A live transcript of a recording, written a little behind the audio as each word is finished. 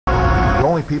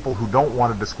only people who don't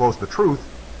want to disclose the truth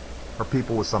are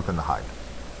people with something to hide.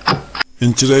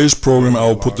 In today's program, I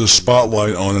will put the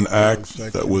spotlight on an act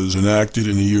that was enacted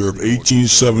in the year of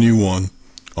 1871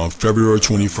 on February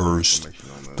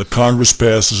 21st. The Congress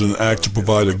passes an act to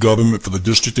provide a government for the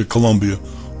District of Columbia,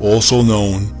 also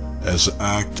known as the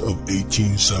Act of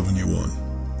 1871.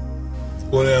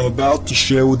 What I am about to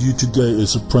share with you today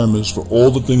is a premise for all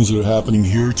the things that are happening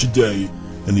here today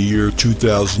in the year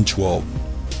 2012.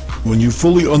 When you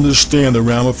fully understand the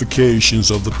ramifications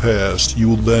of the past, you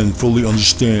will then fully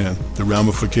understand the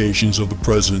ramifications of the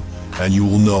present, and you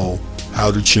will know how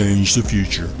to change the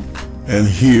future. And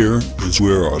here is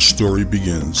where our story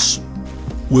begins.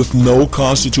 With no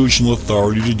constitutional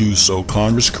authority to do so,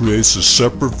 Congress creates a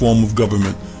separate form of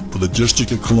government for the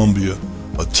District of Columbia,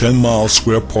 a 10-mile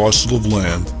square parcel of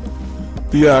land.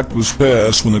 The act was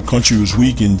passed when the country was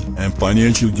weakened and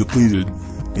financially depleted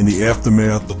in the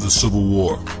aftermath of the Civil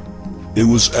War. It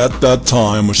was at that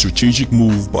time a strategic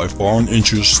move by foreign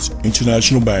interest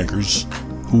international bankers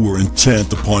who were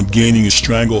intent upon gaining a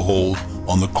stranglehold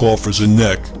on the coffers and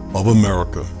neck of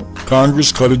America.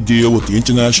 Congress cut a deal with the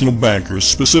international bankers,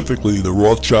 specifically the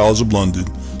Rothschilds of London,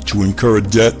 to incur a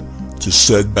debt to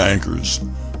said bankers.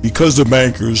 Because the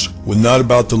bankers were not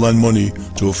about to lend money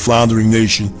to a floundering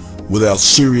nation without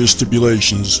serious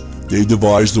stipulations, they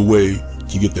devised a way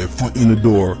to get their foot in the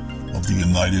door of the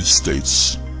United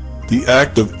States. The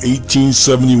Act of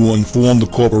 1871 formed a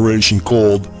corporation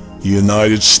called the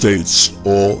United States,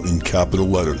 all in capital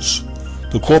letters.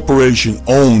 The corporation,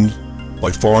 owned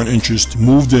by foreign interest,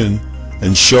 moved in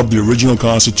and shoved the original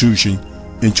Constitution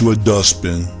into a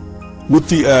dustbin. With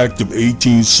the Act of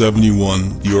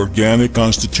 1871, the organic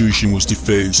Constitution was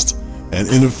defaced and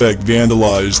in effect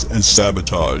vandalized and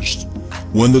sabotaged.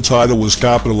 When the title was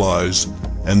capitalized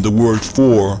and the word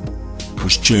 "for"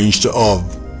 was changed to "of"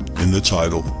 in the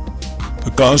title. The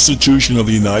Constitution of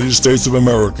the United States of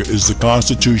America is the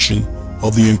Constitution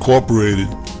of the Incorporated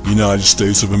United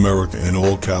States of America in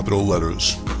all capital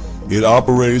letters. It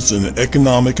operates in an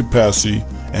economic capacity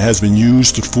and has been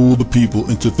used to fool the people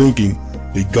into thinking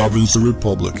it governs the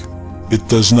Republic. It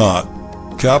does not.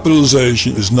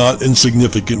 Capitalization is not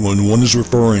insignificant when one is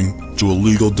referring to a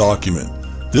legal document.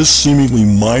 This seemingly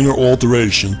minor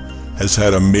alteration has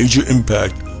had a major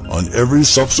impact on every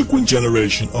subsequent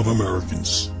generation of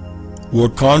Americans.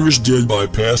 What Congress did by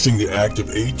passing the Act of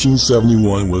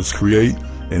 1871 was create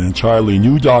an entirely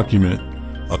new document,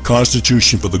 a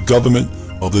constitution for the government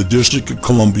of the District of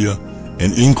Columbia,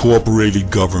 an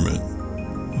incorporated government.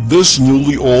 This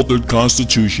newly altered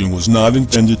constitution was not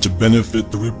intended to benefit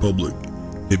the Republic.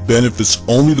 It benefits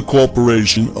only the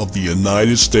corporation of the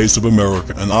United States of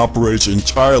America and operates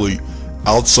entirely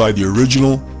outside the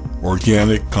original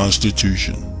organic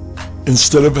Constitution.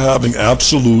 Instead of having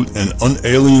absolute and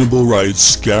unalienable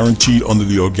rights guaranteed under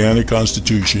the organic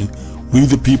Constitution, we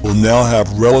the people now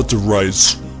have relative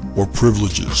rights or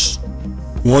privileges.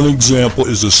 One example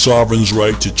is the sovereign's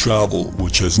right to travel,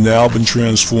 which has now been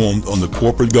transformed under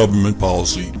corporate government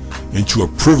policy into a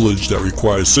privilege that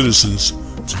requires citizens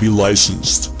to be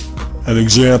licensed. An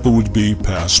example would be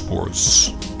passports.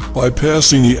 By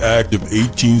passing the Act of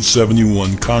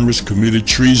 1871, Congress committed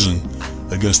treason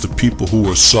against the people who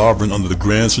were sovereign under the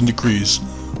grants and decrees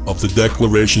of the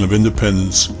Declaration of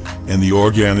Independence and the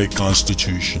organic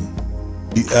Constitution.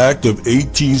 The Act of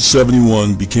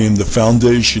 1871 became the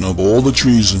foundation of all the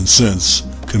treason since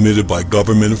committed by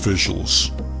government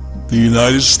officials. The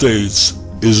United States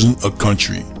isn't a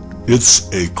country, it's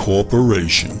a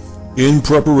corporation. In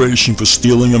preparation for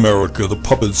stealing America, the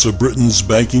puppets of Britain's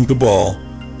banking cabal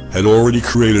had already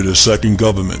created a second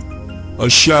government, a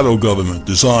shadow government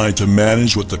designed to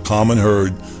manage what the common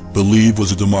herd believed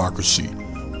was a democracy,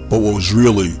 but what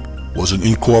was an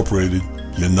incorporated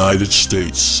United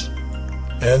States.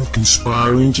 And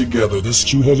conspiring together, this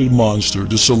two-headed monster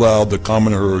disallowed the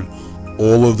common herd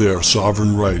all of their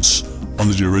sovereign rights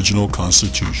under the original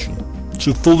Constitution.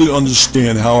 To fully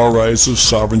understand how our rights of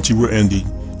sovereignty were ended,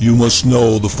 you must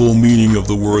know the full meaning of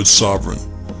the word sovereign,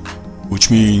 which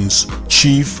means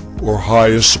chief or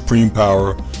highest supreme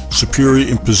power, superior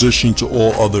in position to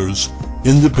all others,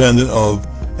 independent of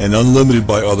and unlimited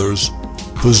by others,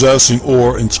 possessing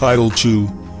or entitled to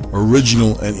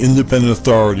original and independent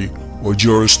authority or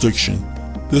jurisdiction.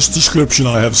 This description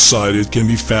I have cited can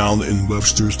be found in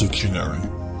Webster's dictionary.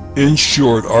 In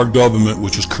short, our government,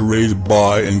 which was created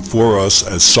by and for us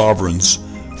as sovereigns,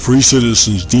 free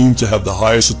citizens deemed to have the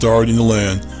highest authority in the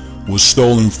land, was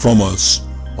stolen from us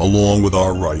along with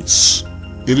our rights.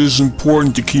 It is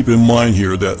important to keep in mind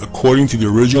here that according to the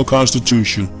original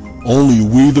Constitution, only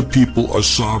we the people are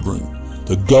sovereign.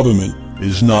 The government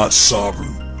is not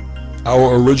sovereign.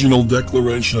 Our original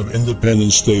Declaration of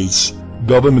Independence states,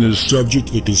 government is subject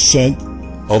to the consent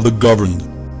of the governed,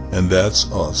 and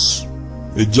that's us.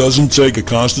 It doesn't take a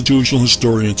constitutional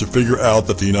historian to figure out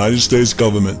that the United States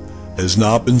government has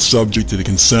not been subject to the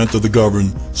consent of the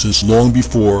governed since long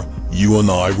before you and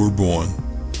I were born.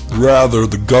 Rather,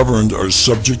 the governed are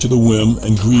subject to the whim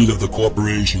and greed of the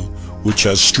corporation, which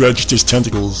has stretched its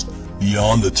tentacles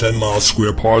beyond the 10-mile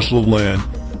square parcel of land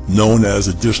known as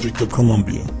the District of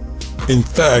Columbia. In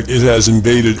fact, it has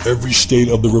invaded every state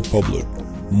of the Republic.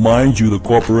 Mind you, the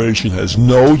corporation has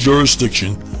no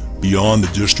jurisdiction beyond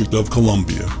the District of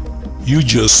Columbia. You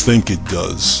just think it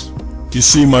does. You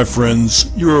see, my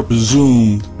friends, you are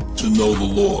presumed to know the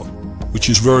law, which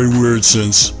is very weird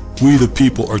since we the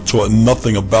people are taught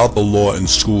nothing about the law in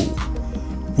school.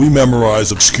 We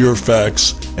memorize obscure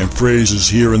facts and phrases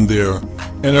here and there,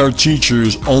 and our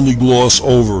teachers only gloss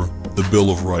over the Bill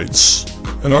of Rights.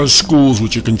 And our schools,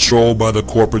 which are controlled by the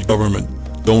corporate government,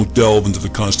 don't delve into the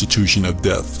Constitution of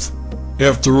Death.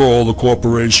 After all, the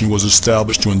corporation was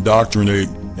established to indoctrinate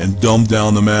and dumb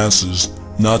down the masses,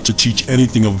 not to teach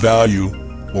anything of value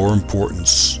or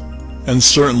importance. And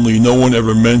certainly no one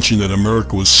ever mentioned that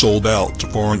America was sold out to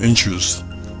foreign interests,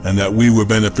 and that we were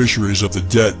beneficiaries of the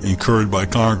debt incurred by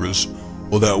Congress,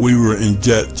 or that we were in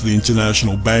debt to the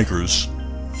international bankers.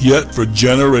 Yet for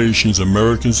generations,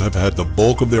 Americans have had the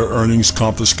bulk of their earnings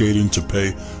confiscated to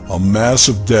pay a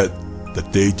massive debt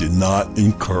that they did not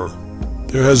incur.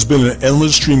 There has been an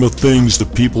endless stream of things the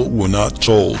people were not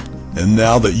told, and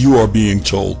now that you are being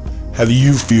told, how do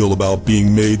you feel about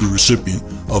being made the recipient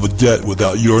of a debt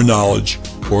without your knowledge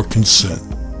or consent?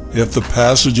 After the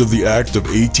passage of the Act of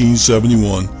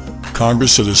 1871,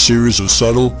 Congress set a series of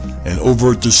subtle and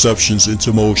overt deceptions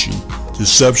into motion,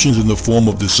 deceptions in the form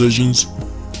of decisions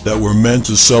that were meant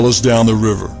to sell us down the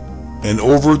river. And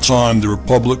over time, the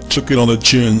Republic took it on the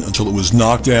chin until it was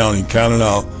knocked down and counted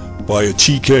out by a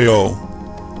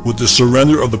TKO. With the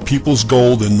surrender of the people's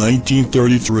gold in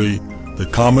 1933, the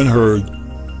common herd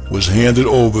was handed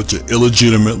over to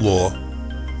illegitimate law.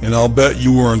 And I'll bet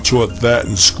you weren't taught that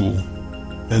in school.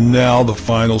 And now the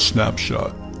final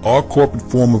snapshot. Our corporate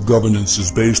form of governance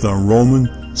is based on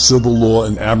Roman civil law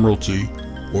and admiralty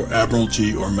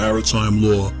or maritime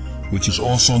law, which is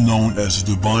also known as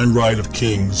the divine right of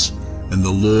kings and the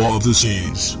law of the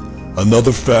seas,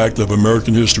 another fact of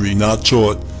American history not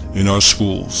taught in our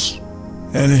schools.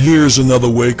 And here's another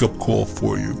wake-up call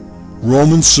for you.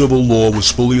 Roman civil law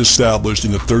was fully established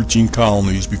in the 13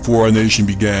 colonies before our nation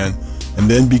began, and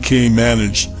then became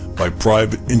managed by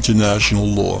private international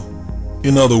law.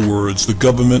 In other words, the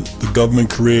government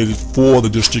created for the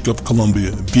District of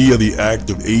Columbia via the Act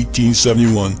of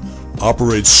 1871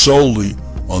 operates solely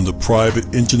under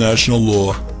private international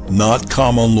law, not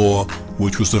common law,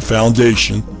 which was the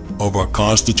foundation of our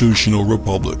constitutional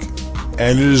republic.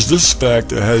 And it is this fact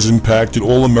that has impacted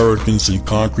all Americans in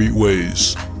concrete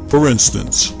ways. For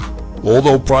instance,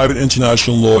 although private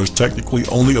international law is technically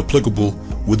only applicable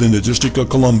within the District of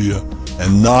Columbia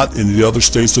and not in the other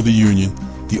states of the Union,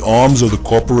 the arms of the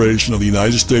corporation of the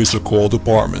United States are called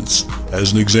departments.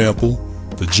 As an example,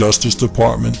 the Justice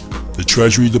Department, the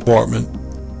Treasury Department,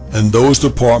 and those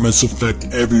departments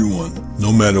affect everyone,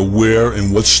 no matter where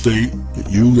and what state that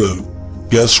you live.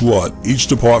 Guess what? Each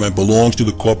department belongs to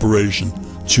the corporation,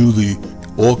 to the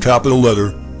all capital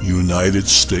letter United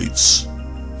States.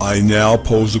 I now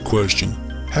pose the question,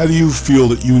 how do you feel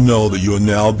that you know that you are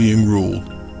now being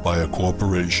ruled by a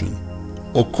corporation?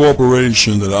 A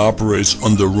corporation that operates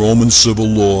under Roman civil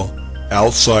law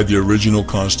outside the original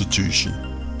Constitution.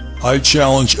 I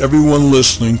challenge everyone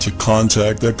listening to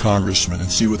contact their congressman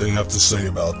and see what they have to say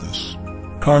about this.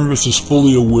 Congress is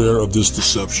fully aware of this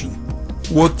deception.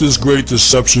 What this great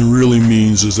deception really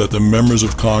means is that the members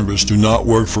of Congress do not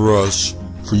work for us,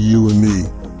 for you and me.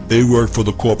 They work for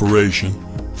the corporation,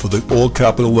 for the all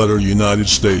capital letter United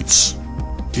States.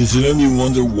 Is it any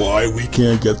wonder why we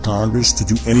can't get Congress to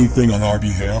do anything on our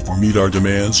behalf or meet our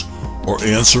demands or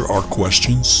answer our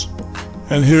questions?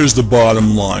 And here's the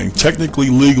bottom line. Technically,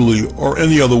 legally, or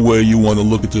any other way you want to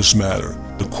look at this matter,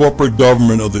 the corporate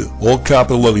government of the all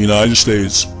capital letter United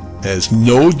States has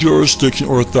no jurisdiction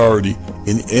or authority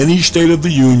in any state of the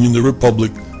Union, the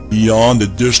Republic, beyond the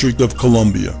District of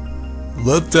Columbia.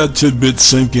 Let that tidbit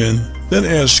sink in, then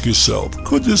ask yourself,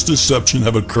 could this deception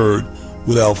have occurred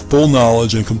without full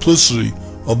knowledge and complicity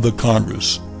of the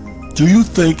Congress? Do you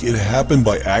think it happened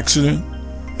by accident?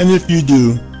 And if you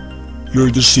do, you're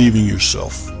deceiving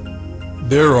yourself.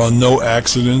 There are no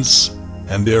accidents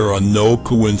and there are no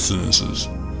coincidences.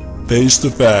 Face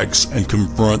the facts and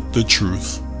confront the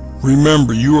truth.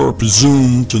 Remember, you are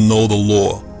presumed to know the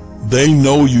law. They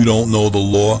know you don't know the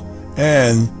law,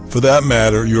 and, for that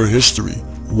matter, your history.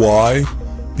 Why?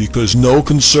 Because no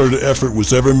concerted effort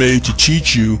was ever made to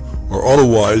teach you or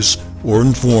otherwise or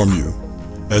inform you.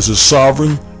 As a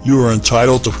sovereign, you are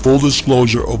entitled to full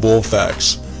disclosure of all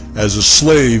facts. As a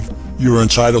slave, you are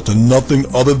entitled to nothing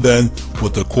other than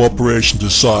what the corporation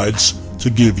decides to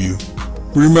give you.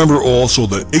 Remember also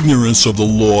that ignorance of the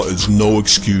law is no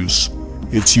excuse.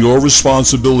 It's your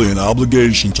responsibility and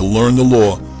obligation to learn the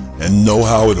law and know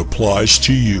how it applies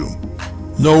to you.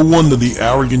 No wonder the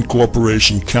arrogant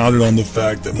corporation counted on the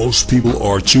fact that most people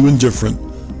are too indifferent,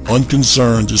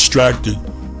 unconcerned, distracted,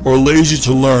 or lazy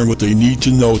to learn what they need to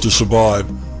know to survive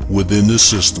within this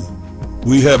system.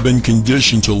 We have been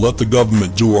conditioned to let the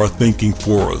government do our thinking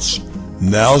for us.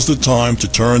 Now's the time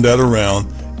to turn that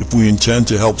around if we intend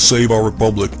to help save our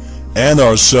republic and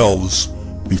ourselves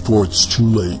before it's too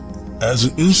late. As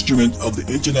an instrument of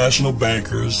the international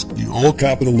bankers, the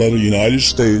all-capital letter United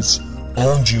States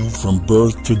owns you from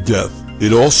birth to death.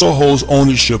 It also holds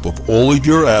ownership of all of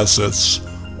your assets,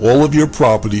 all of your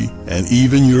property, and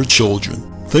even your children.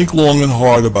 Think long and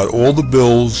hard about all the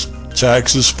bills,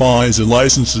 taxes, fines, and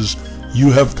licenses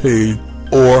you have paid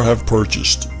or have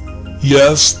purchased.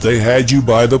 Yes, they had you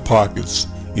by the pockets.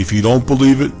 If you don't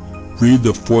believe it, read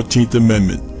the 14th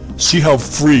Amendment. See how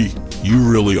free you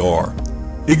really are.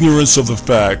 Ignorance of the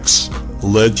facts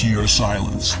led to your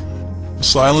silence.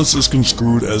 Silence is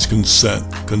construed as consent.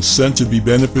 Consent to be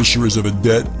beneficiaries of a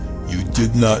debt you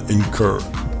did not incur.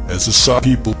 As a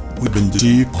sovereign people, we've been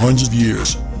deceived hundreds of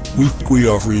years. We think we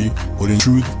are free, but in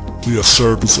truth, we are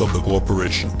servants of the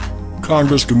corporation.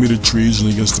 Congress committed treason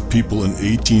against the people in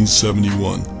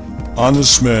 1871.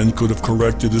 Honest men could have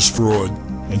corrected this fraud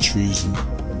and treason,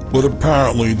 but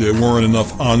apparently there weren't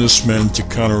enough honest men to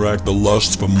counteract the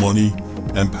lust for money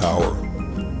and power.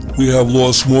 We have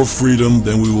lost more freedom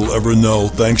than we will ever know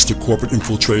thanks to corporate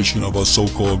infiltration of our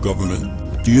so-called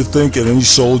government. Do you think that any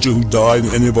soldier who died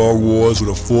in any of our wars would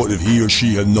have fought if he or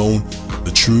she had known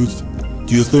the truth?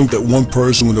 Do you think that one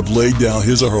person would have laid down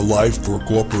his or her life for a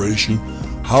corporation?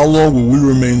 How long will we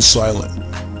remain silent?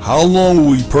 How long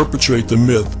will we perpetrate the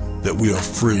myth that we are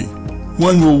free?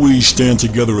 When will we stand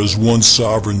together as one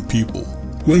sovereign people?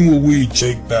 When will we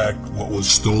take back what was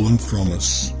stolen from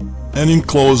us? And in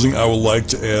closing, I would like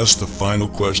to ask the final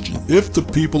question. If the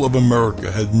people of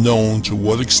America had known to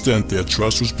what extent their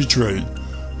trust was betrayed,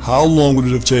 how long would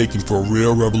it have taken for a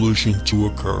real revolution to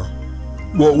occur?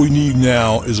 What we need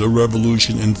now is a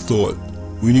revolution in thought.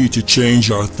 We need to change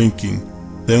our thinking.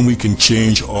 Then we can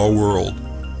change our world.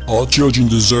 All children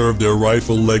deserve their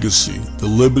rightful legacy, the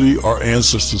liberty our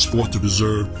ancestors fought to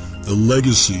preserve, the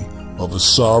legacy of a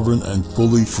sovereign and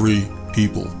fully free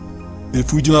people.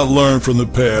 If we do not learn from the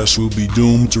past, we'll be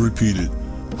doomed to repeat it.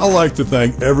 I'd like to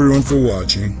thank everyone for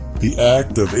watching The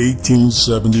Act of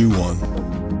 1871.